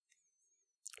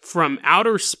From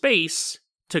outer space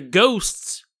to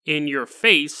ghosts in your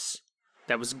face.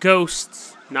 That was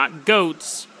ghosts, not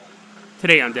goats.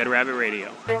 Today on Dead Rabbit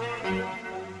Radio.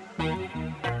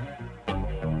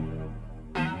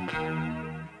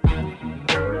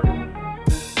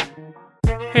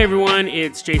 Hey everyone,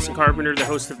 it's Jason Carpenter, the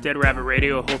host of Dead Rabbit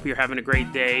Radio. I hope you're having a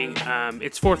great day.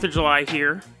 It's 4th of July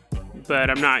here,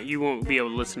 but you won't be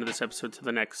able to listen to this episode till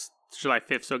the next July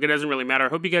 5th, so it doesn't really matter. I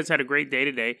hope you guys had a great day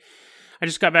today. I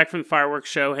just got back from the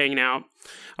fireworks show, hanging out.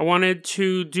 I wanted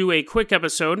to do a quick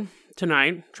episode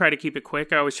tonight. Try to keep it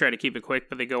quick. I always try to keep it quick,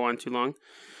 but they go on too long.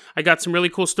 I got some really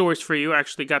cool stories for you. I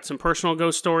actually got some personal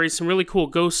ghost stories, some really cool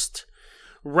ghost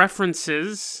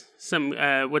references, some,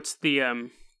 things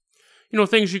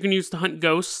you can use to hunt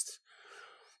ghosts.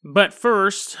 But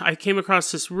first, I came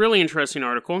across this really interesting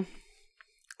article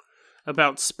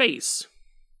about space.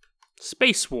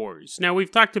 Space Wars. Now,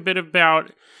 we've talked a bit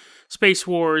about Space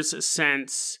Wars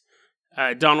since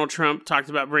Donald Trump talked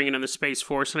about bringing in the Space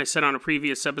Force, and I said on a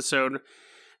previous episode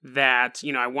that,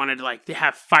 I wanted to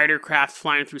have fighter craft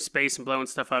flying through space and blowing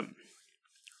stuff up.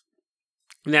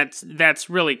 And that's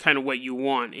really kind of what you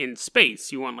want in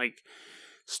space. You want,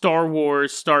 Star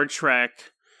Wars, Star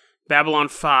Trek, Babylon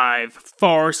 5,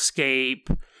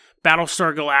 Farscape,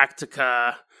 Battlestar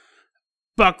Galactica,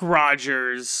 Buck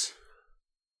Rogers.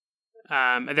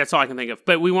 And that's all I can think of.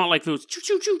 But we want those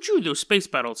those space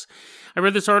battles. I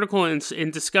read this article in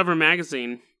Discover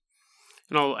Magazine,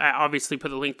 and I'll obviously put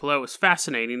the link below. It was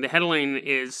fascinating. The headline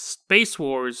is Space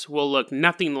Wars will look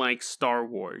nothing like Star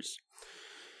Wars.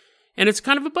 And it's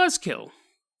kind of a buzzkill.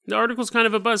 The article's kind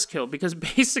of a buzzkill because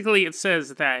basically it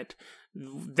says that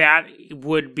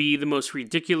would be the most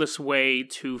ridiculous way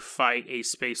to fight a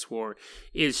space war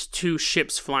is two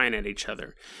ships flying at each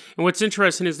other. And what's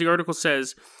interesting is the article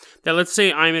says that let's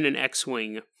say I'm in an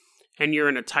X-Wing and you're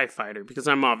in a TIE Fighter, because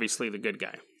I'm obviously the good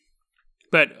guy.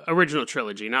 But original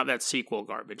trilogy, not that sequel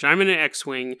garbage. I'm in an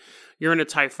X-Wing, you're in a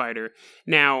TIE Fighter.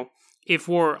 Now, if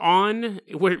we're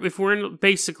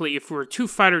two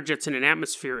fighter jets in an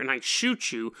atmosphere and I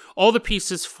shoot you, all the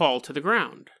pieces fall to the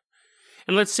ground.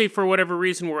 And let's say for whatever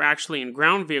reason we're actually in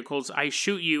ground vehicles, I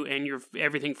shoot you and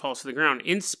everything falls to the ground.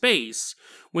 In space,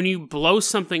 when you blow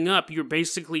something up, you're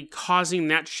basically causing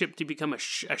that ship to become a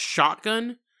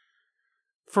shotgun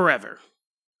forever.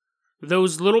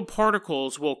 Those little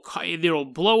particles they'll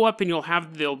blow up and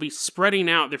they'll be spreading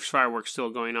out. There's fireworks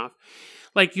still going off.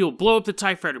 You'll blow up the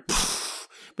TIE Fighter,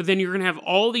 but then you're going to have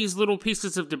all these little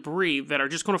pieces of debris that are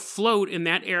just going to float in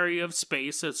that area of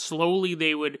space as slowly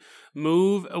they would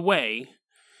move away,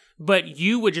 but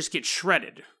you would just get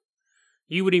shredded.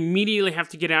 You would immediately have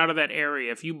to get out of that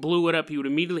area. If you blew it up, you would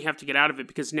immediately have to get out of it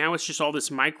because now it's just all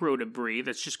this micro debris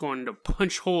that's just going to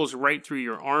punch holes right through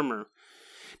your armor.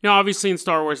 Now, obviously in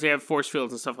Star Wars, they have force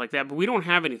fields and stuff like that, but we don't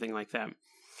have anything like that.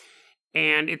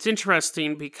 And it's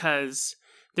interesting because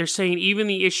they're saying even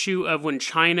the issue of when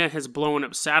China has blown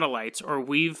up satellites or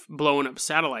we've blown up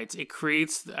satellites, it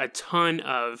creates a ton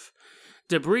of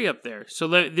debris up there. So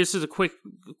this is a quick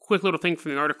little thing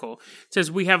from the article. It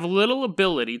says, we have little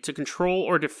ability to control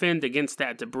or defend against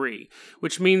that debris,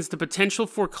 which means the potential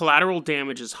for collateral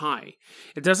damage is high.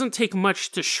 It doesn't take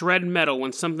much to shred metal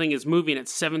when something is moving at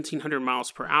 1,700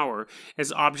 miles per hour,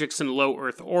 as objects in low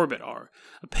Earth orbit are.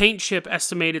 A paint chip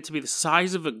estimated to be the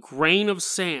size of a grain of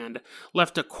sand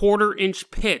left a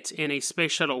quarter-inch pit in a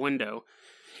space shuttle window.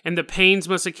 And the panes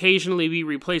must occasionally be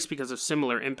replaced because of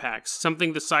similar impacts.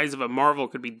 Something the size of a marvel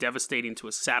could be devastating to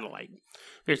a satellite.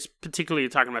 There's particularly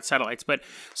talking about satellites. But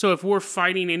so if we're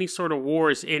fighting any sort of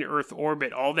wars in Earth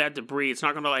orbit, all that debris, it's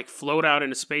not going to float out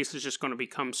into space. It's just going to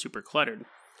become super cluttered.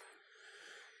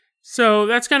 So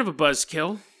that's kind of a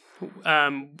buzzkill.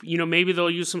 Maybe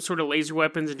they'll use some sort of laser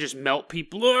weapons and just melt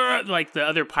people. Like the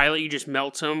other pilot, you just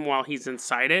melt him while he's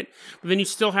inside it. But then you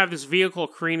still have this vehicle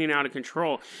careening out of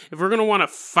control. If we're going to want to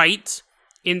fight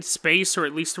in space, or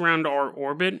at least around our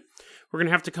orbit, we're going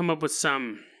to have to come up with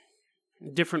some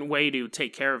different way to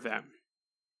take care of that.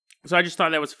 So I just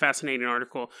thought that was a fascinating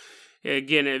article.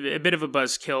 Again, a bit of a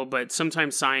buzzkill, but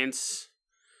sometimes science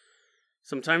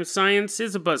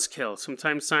is a buzzkill.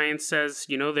 Sometimes science says,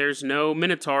 there's no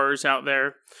Minotaurs out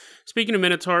there. Speaking of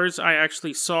Minotaurs, I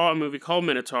actually saw a movie called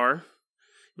Minotaur.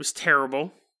 It was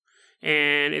terrible.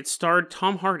 And it starred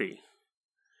Tom Hardy.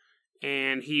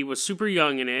 And he was super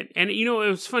young in it. And, it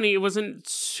was funny. It wasn't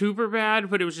super bad,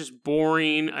 but it was just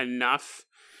boring enough.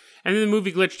 And then the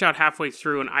movie glitched out halfway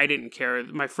through, and I didn't care.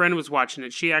 My friend was watching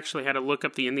it. She actually had to look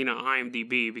up the ending on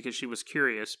IMDb because she was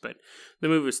curious, but the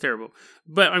movie was terrible.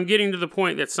 But I'm getting to the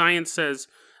point that science says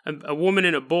a woman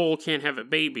in a bowl can't have a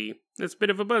baby. That's a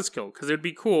bit of a buzzkill, because it would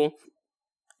be cool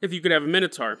if you could have a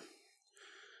Minotaur.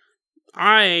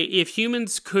 If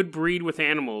humans could breed with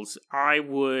animals, I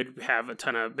would have a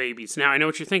ton of babies. Now, I know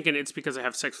what you're thinking. It's because I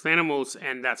have sex with animals,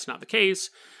 and that's not the case.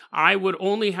 I would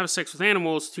only have sex with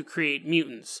animals to create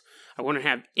mutants. I wouldn't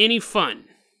have any fun.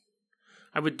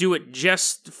 I would do it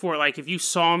just for, like, if you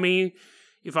saw me,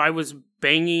 if I was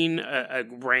banging a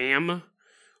ram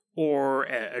or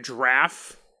a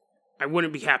giraffe, I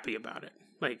wouldn't be happy about it.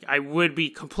 Like, I would be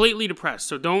completely depressed.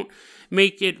 So don't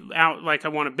make it out like I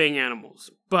want to bang animals.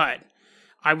 But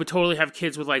I would totally have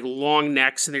kids with, like, long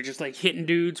necks, and they're just, like, hitting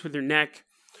dudes with their neck.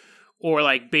 Or,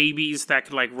 like, babies that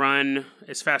could, like, run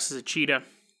as fast as a cheetah.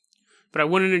 But I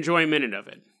wouldn't enjoy a minute of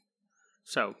it.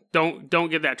 So don't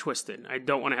get that twisted. I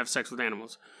don't want to have sex with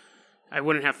animals. I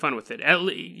wouldn't have fun with it.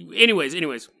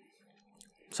 Anyways.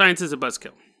 Science is a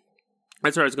buzzkill.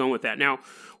 That's where I was going with that. Now,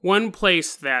 one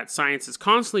place that science is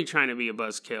constantly trying to be a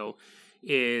buzzkill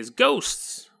is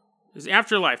ghosts. Is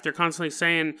afterlife. They're constantly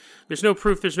saying there's no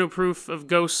proof of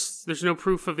ghosts, there's no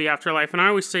proof of the afterlife. And I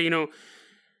always say, you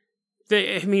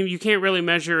can't really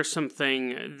measure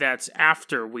something that's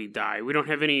after we die.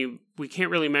 We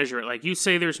can't really measure it. Like, you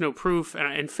say there's no proof,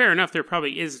 and fair enough, there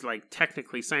probably is, like,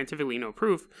 technically, scientifically no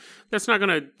proof. That's not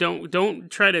gonna, don't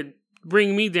try to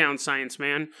bring me down, science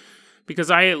man,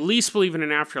 because I at least believe in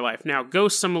an afterlife. Now,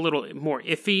 ghosts I'm a little more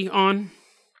iffy on.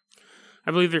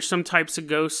 I believe there's some types of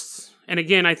ghosts. And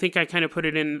again, I think I kind of put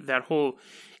it in that whole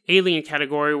alien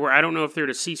category where I don't know if they're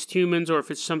deceased humans or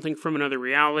if it's something from another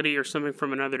reality or something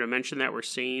from another dimension that we're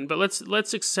seeing. But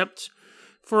let's accept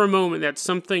for a moment that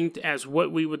something as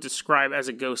what we would describe as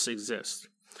a ghost exists.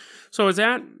 So I was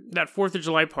at that 4th of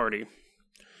July party.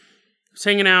 I was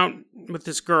hanging out with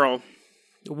this girl,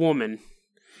 a woman,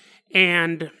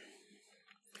 and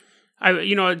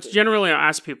generally I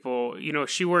ask people,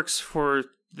 she works for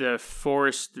the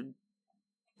forest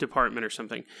department or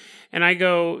something. And I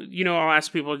go, I'll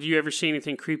ask people, do you ever see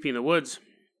anything creepy in the woods?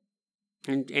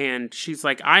 And she's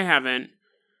like, I haven't.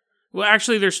 Well,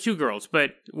 actually, there's 2 girls,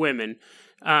 but women.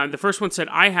 The first one said,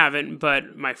 I haven't,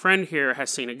 but my friend here has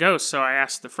seen a ghost. So I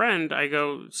asked the friend, I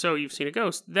go, so you've seen a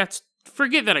ghost?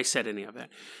 Forget that I said any of that.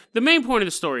 The main point of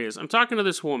the story is, I'm talking to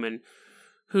this woman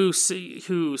who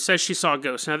says she saw a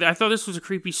ghost. Now, I thought this was a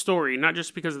creepy story, not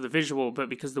just because of the visual, but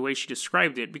because of the way she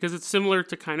described it, because it's similar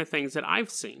to kind of things that I've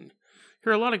seen.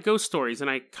 There are a lot of ghost stories, and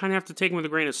I kind of have to take them with a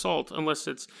grain of salt, unless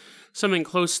it's something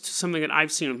close to something that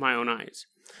I've seen with my own eyes.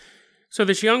 So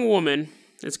this young woman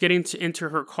is getting into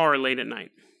her car late at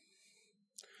night.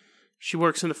 She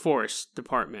works in the forest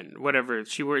department, whatever.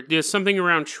 There's something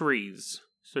around trees.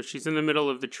 So she's in the middle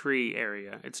of the tree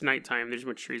area. It's nighttime. There's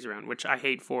much trees around, which I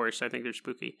hate forests. I think they're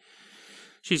spooky.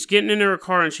 She's getting into her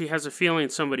car, and she has a feeling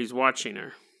somebody's watching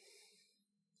her.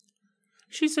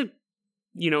 She's a,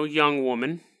 young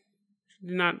woman.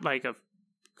 Not like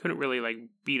couldn't really, like,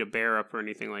 beat a bear up or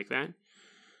anything like that.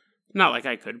 Not like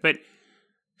I could, but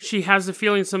she has the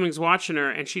feeling something's watching her,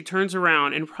 and she turns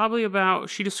around, and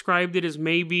she described it as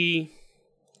maybe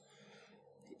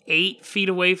 8 feet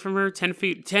away from her, 10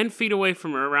 feet away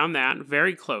from her, around that,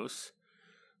 very close.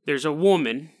 There's a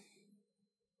woman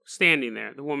standing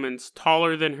there. The woman's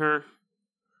taller than her.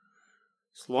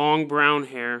 It's long brown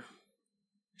hair.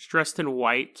 She's dressed in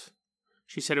white.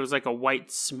 She said it was like a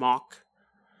white smock.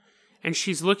 And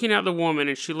she's looking at the woman,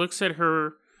 and she looks at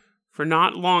her for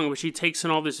not long, but she takes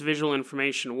in all this visual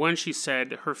information. One, she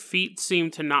said her feet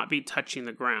seemed to not be touching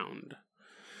the ground.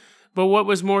 But what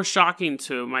was more shocking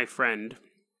to my friend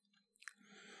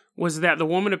was that the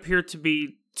woman appeared to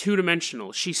be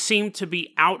 2-dimensional. She seemed to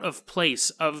be out of place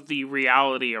of the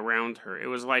reality around her. It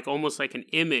was like almost like an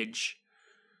image.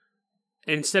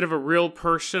 Instead of a real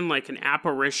person, like an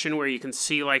apparition where you can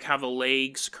see like how the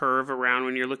legs curve around.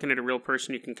 When you're looking at a real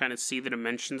person, you can kind of see the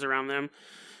dimensions around them.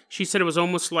 She said it was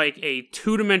almost like a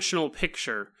 2-dimensional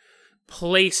picture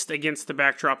placed against the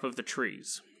backdrop of the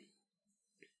trees.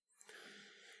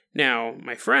 Now,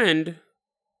 my friend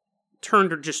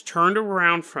turned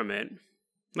around from it.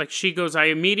 Like, she goes, I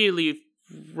immediately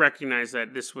recognized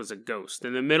that this was a ghost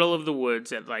in the middle of the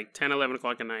woods at like 10, 11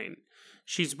 o'clock at night.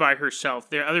 She's by herself.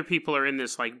 There other people are in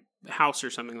this like house or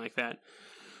something like that.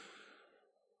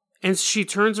 And she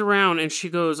turns around and she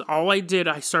goes,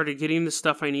 I started getting the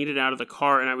stuff I needed out of the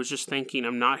car, and I was just thinking,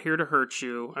 I'm not here to hurt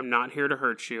you. I'm not here to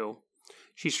hurt you.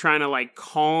 She's trying to like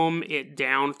calm it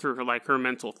down through her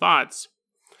mental thoughts.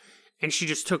 And she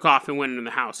just took off and went into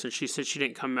the house. And she said she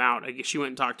didn't come out. I guess she went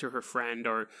and talked to her friend,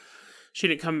 or she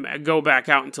didn't go back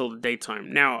out until the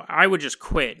daytime. Now, I would just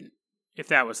quit if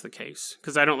that was the case,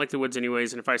 because I don't like the woods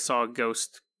anyways. And if I saw a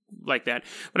ghost like that,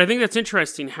 but I think that's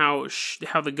interesting how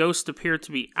the ghost appeared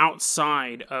to be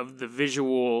outside of the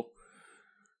visual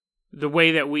the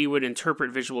way that we would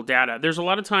interpret visual data. There's a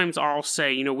lot of times I'll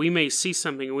say, we may see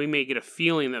something and we may get a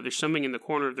feeling that there's something in the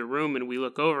corner of the room and we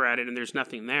look over at it and there's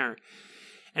nothing there.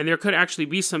 And there could actually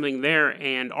be something there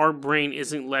and our brain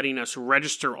isn't letting us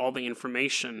register all the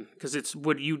information because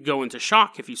you'd go into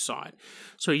shock if you saw it.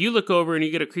 So you look over and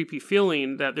you get a creepy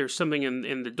feeling that there's something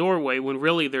in the doorway when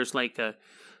really there's like a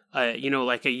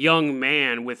young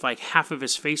man with like half of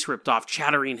his face ripped off,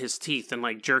 chattering his teeth and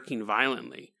like jerking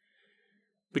violently.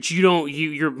 But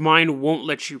your mind won't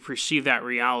let you perceive that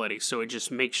reality. So it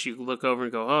just makes you look over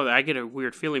and go, oh, I get a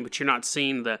weird feeling, but you're not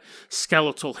seeing the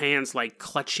skeletal hands like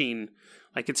clutching,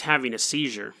 like it's having a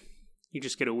seizure. You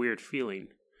just get a weird feeling.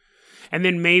 And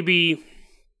then maybe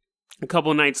a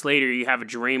couple nights later, you have a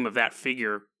dream of that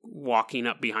figure walking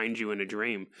up behind you in a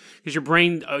dream. Because your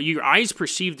brain, your eyes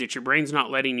perceived it, your brain's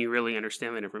not letting you really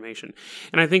understand that information.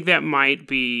 And I think that might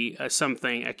be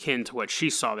something akin to what she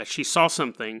saw, that she saw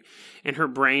something and her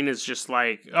brain is just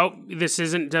like, oh, this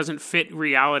doesn't fit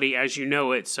reality as you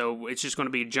know it, so it's just going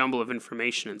to be a jumble of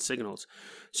information and signals.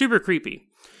 Super creepy.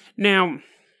 Now,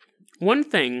 one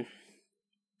thing,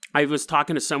 I was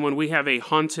talking to someone, we have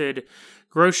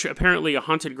apparently a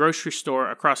haunted grocery store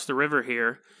across the river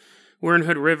here. We're in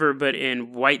Hood River, but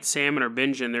in White Salmon or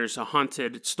Bingen, there's a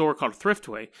haunted store called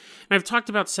Thriftway. And I've talked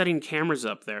about setting cameras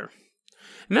up there.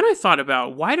 And then I thought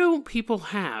about, why don't people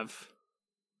have...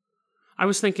 I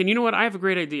was thinking, you know what, I have a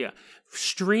great idea.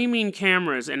 Streaming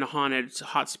cameras in haunted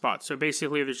hotspots. So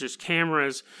basically, there's just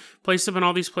cameras placed up in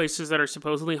all these places that are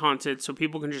supposedly haunted, so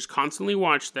people can just constantly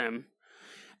watch them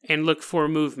and look for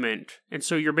movement. And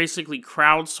so you're basically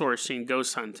crowdsourcing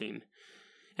ghost hunting.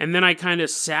 And then I kind of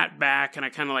sat back and I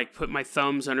kind of like put my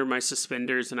thumbs under my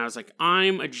suspenders and I was like,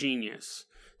 I'm a genius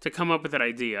to come up with that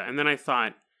idea. And then I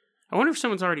thought, I wonder if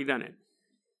someone's already done it.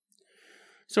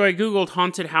 So I Googled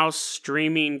haunted house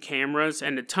streaming cameras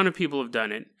and a ton of people have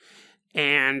done it.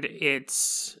 And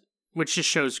which just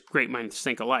shows great minds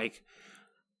think alike.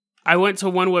 I went to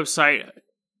one website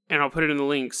and I'll put it in the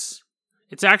links.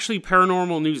 It's actually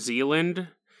Paranormal New Zealand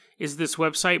is this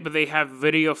website, but they have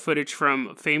video footage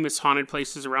from famous haunted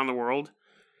places around the world.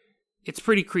 It's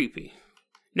pretty creepy.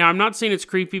 Now, I'm not saying it's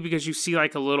creepy because you see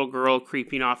like a little girl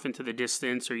creeping off into the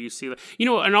distance, or you see,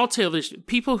 and I'll tell you this,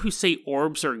 people who say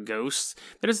orbs are ghosts,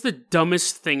 that is the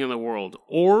dumbest thing in the world.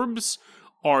 Orbs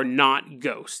are not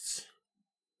ghosts.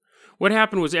 What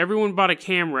happened was everyone bought a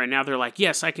camera, and now they're like,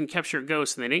 yes, I can capture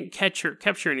ghosts, and they didn't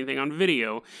capture anything on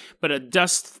video, but a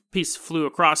dust piece flew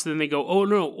across, and then they go, oh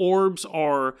no, orbs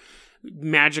are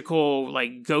magical,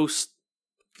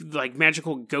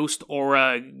 magical ghost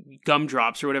aura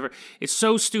gumdrops or whatever. It's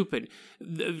so stupid.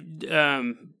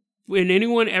 When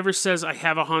anyone ever says, I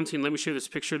have a haunting, let me show you this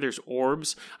picture, there's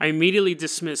orbs, I immediately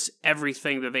dismiss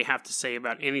everything that they have to say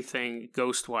about anything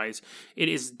ghost-wise. It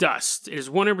is dust. It is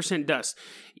 100% dust.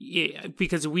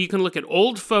 Because we can look at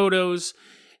old photos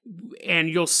and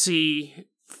you'll see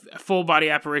full-body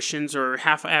apparitions or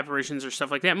half apparitions or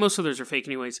stuff like that. Most of those are fake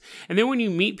anyways. And then when you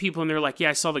meet people and they're like,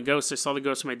 yeah, I saw the ghost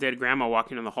of my dead grandma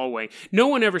walking in the hallway. No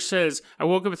one ever says, I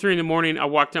woke up at 3 a.m, I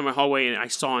walked down my hallway and I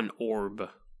saw an orb.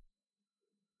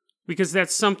 Because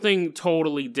that's something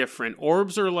totally different.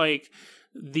 Orbs are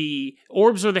the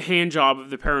hand job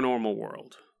of the paranormal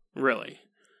world. Really.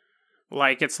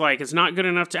 It's not good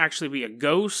enough to actually be a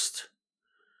ghost.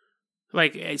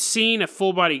 Seeing a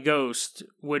full body ghost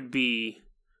would be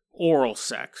oral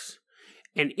sex.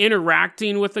 And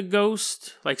interacting with a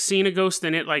ghost, seeing a ghost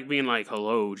in it, being like,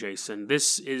 hello, Jason,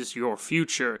 this is your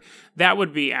future. That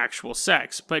would be actual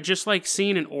sex. But just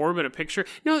seeing an orb in a picture,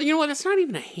 no, you know what? That's not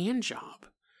even a hand job.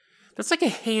 That's like a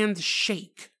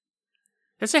handshake.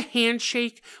 That's a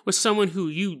handshake with someone who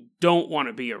you don't want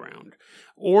to be around.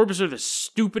 Orbs are the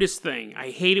stupidest thing.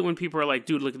 I hate it when people are like,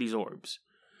 dude, look at these orbs.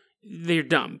 They're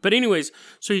dumb. But anyways,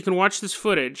 so you can watch this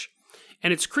footage,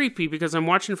 and it's creepy because I'm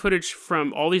watching footage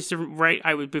from all these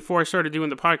different, before I started doing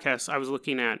the podcast, I was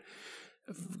looking at,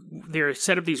 they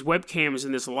set up these webcams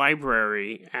in this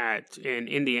library in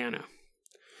Indiana.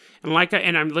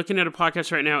 And I'm looking at a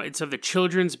podcast right now, it's of the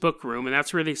Children's Book Room, and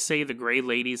that's where they say the gray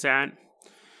lady's at.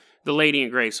 The lady in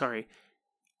gray, sorry.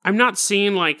 I'm not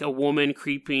seeing a woman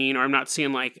creeping, or I'm not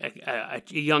seeing a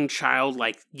young child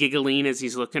giggling as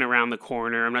he's looking around the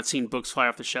corner. I'm not seeing books fly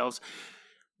off the shelves.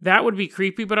 That would be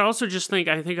creepy, but I also just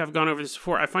I think I've gone over this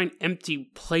before, I find empty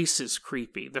places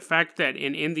creepy. The fact that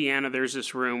in Indiana there's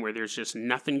this room where there's just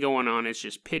nothing going on, it's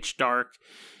just pitch dark.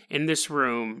 In this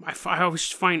room, I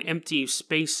always find empty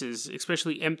spaces,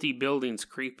 especially empty buildings,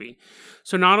 creepy.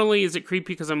 So not only is it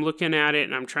creepy because I'm looking at it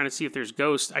and I'm trying to see if there's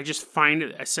ghosts, I just find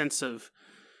a sense of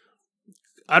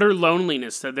utter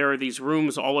loneliness that there are these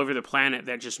rooms all over the planet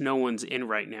that just no one's in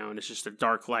right now, and it's just a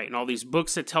dark light, and all these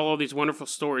books that tell all these wonderful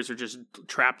stories are just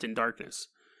trapped in darkness.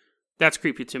 That's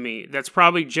creepy to me. That's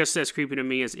probably just as creepy to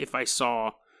me as if I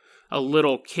saw a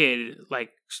little kid,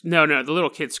 the little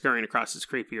kid scurrying across is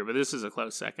creepier, but this is a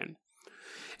close second.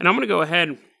 And I'm going to go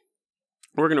ahead,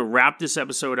 we're going to wrap this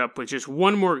episode up with just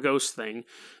one more ghost thing,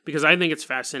 because I think it's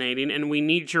fascinating, and we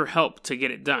need your help to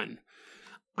get it done.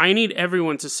 I need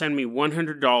everyone to send me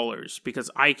 $100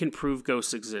 because I can prove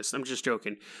ghosts exist. I'm just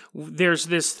joking. There's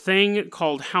this thing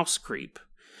called House Creep.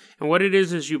 And what it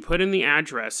is you put in the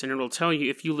address, and it'll tell you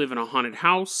if you live in a haunted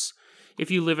house,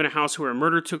 if you live in a house where a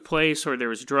murder took place, or there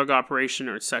was a drug operation,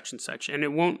 or such and such. And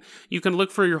you can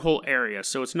look for your whole area.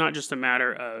 So it's not just a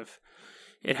matter of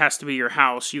it has to be your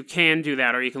house. You can do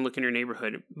that, or you can look in your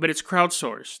neighborhood. But it's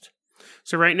crowdsourced.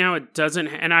 So right now it doesn't,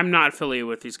 and I'm not affiliated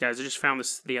with these guys. I just found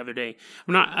this the other day.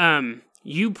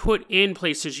 You put in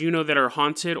places that are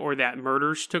haunted, or that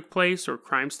murders took place, or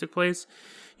crimes took place.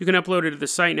 You can upload it to the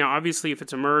site. Now, obviously, if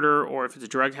it's a murder or if it's a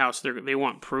drug house, they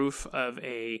want proof of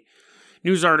a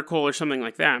news article or something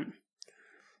like that.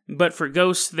 But for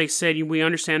ghosts, they said, we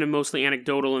understand them mostly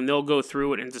anecdotal, and they'll go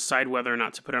through it and decide whether or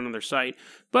not to put it on their site.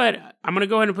 But I'm going to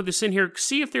go ahead and put this in here.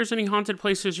 See if there's any haunted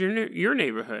places in your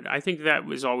neighborhood. I think that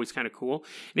was always kind of cool.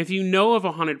 And if you know of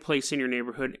a haunted place in your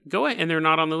neighborhood, go ahead, and they're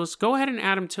not on the list, go ahead and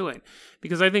add them to it.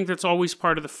 Because I think that's always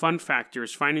part of the fun factor,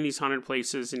 is finding these haunted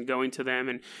places and going to them.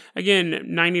 And again,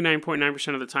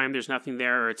 99.9% of the time, there's nothing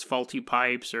there, or it's faulty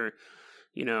pipes, or,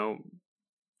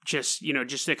 just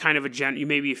a kind of you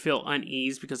maybe feel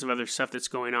unease because of other stuff that's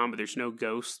going on, but there's no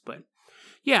ghosts. But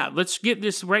yeah, let's get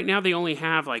this. Right now, they only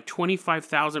have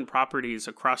 25,000 properties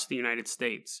across the United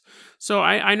States. So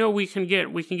I know we can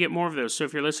get more of those. So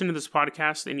if you're listening to this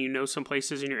podcast and you know some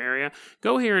places in your area,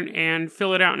 go here and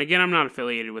fill it out. And again, I'm not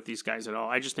affiliated with these guys at all.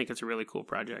 I just think it's a really cool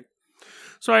project.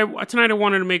 So tonight I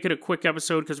wanted to make it a quick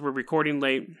episode because we're recording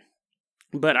late.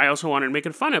 But I also wanted to make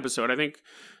it a fun episode. I think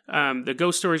the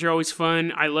ghost stories are always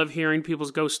fun. I love hearing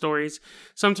people's ghost stories.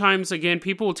 Sometimes, again,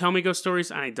 people will tell me ghost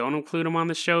stories, and I don't include them on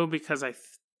the show because I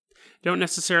don't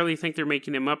necessarily think they're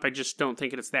making them up. I just don't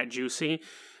think it's that juicy.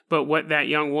 But what that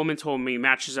young woman told me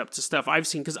matches up to stuff I've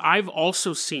seen, because I've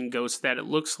also seen ghosts that it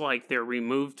looks like they're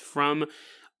removed from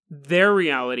their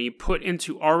reality, put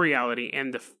into our reality,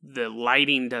 and the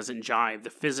lighting doesn't jive, the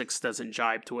physics doesn't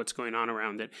jive to what's going on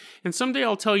around it. And someday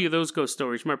I'll tell you those ghost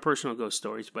stories, my personal ghost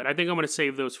stories, but I think I'm going to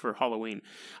save those for Halloween.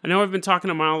 I know I've been talking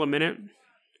a mile a minute,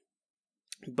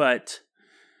 but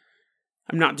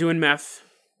I'm not doing meth.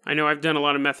 I know I've done a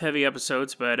lot of meth-heavy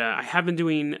episodes, but I have been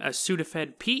doing a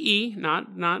Sudafed PE,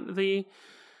 not the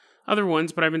other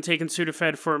ones, but I've been taking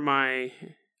Sudafed for my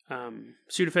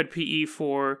Sudafed PE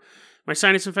for my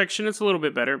sinus infection. It's a little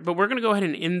bit better, but we're going to go ahead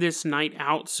and end this night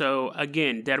out. So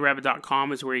again,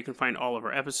 deadrabbit.com is where you can find all of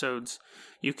our episodes.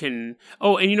 You can,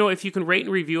 if you can rate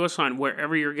and review us on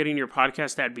wherever you're getting your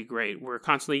podcast, that'd be great. We're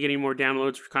constantly getting more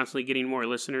downloads. We're constantly getting more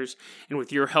listeners. And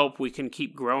with your help, we can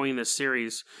keep growing this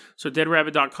series. So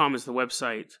deadrabbit.com is the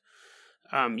website.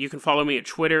 You can follow me at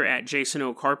Twitter at Jason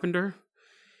O. Carpenter.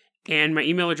 And my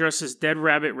email address is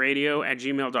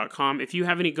deadrabbitradio@gmail.com. If you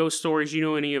have any ghost stories,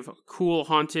 any of cool,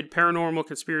 haunted, paranormal,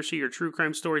 conspiracy, or true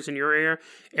crime stories in your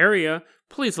area,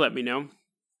 please let me know.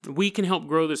 We can help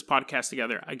grow this podcast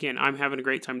together. Again, I'm having a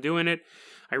great time doing it.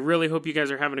 I really hope you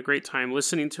guys are having a great time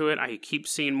listening to it. I keep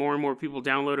seeing more and more people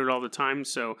download it all the time,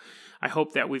 so I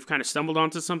hope that we've kind of stumbled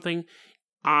onto something.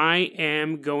 I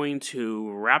am going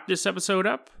to wrap this episode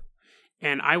up,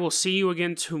 and I will see you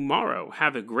again tomorrow.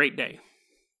 Have a great day.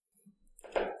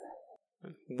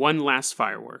 One last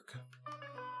firework.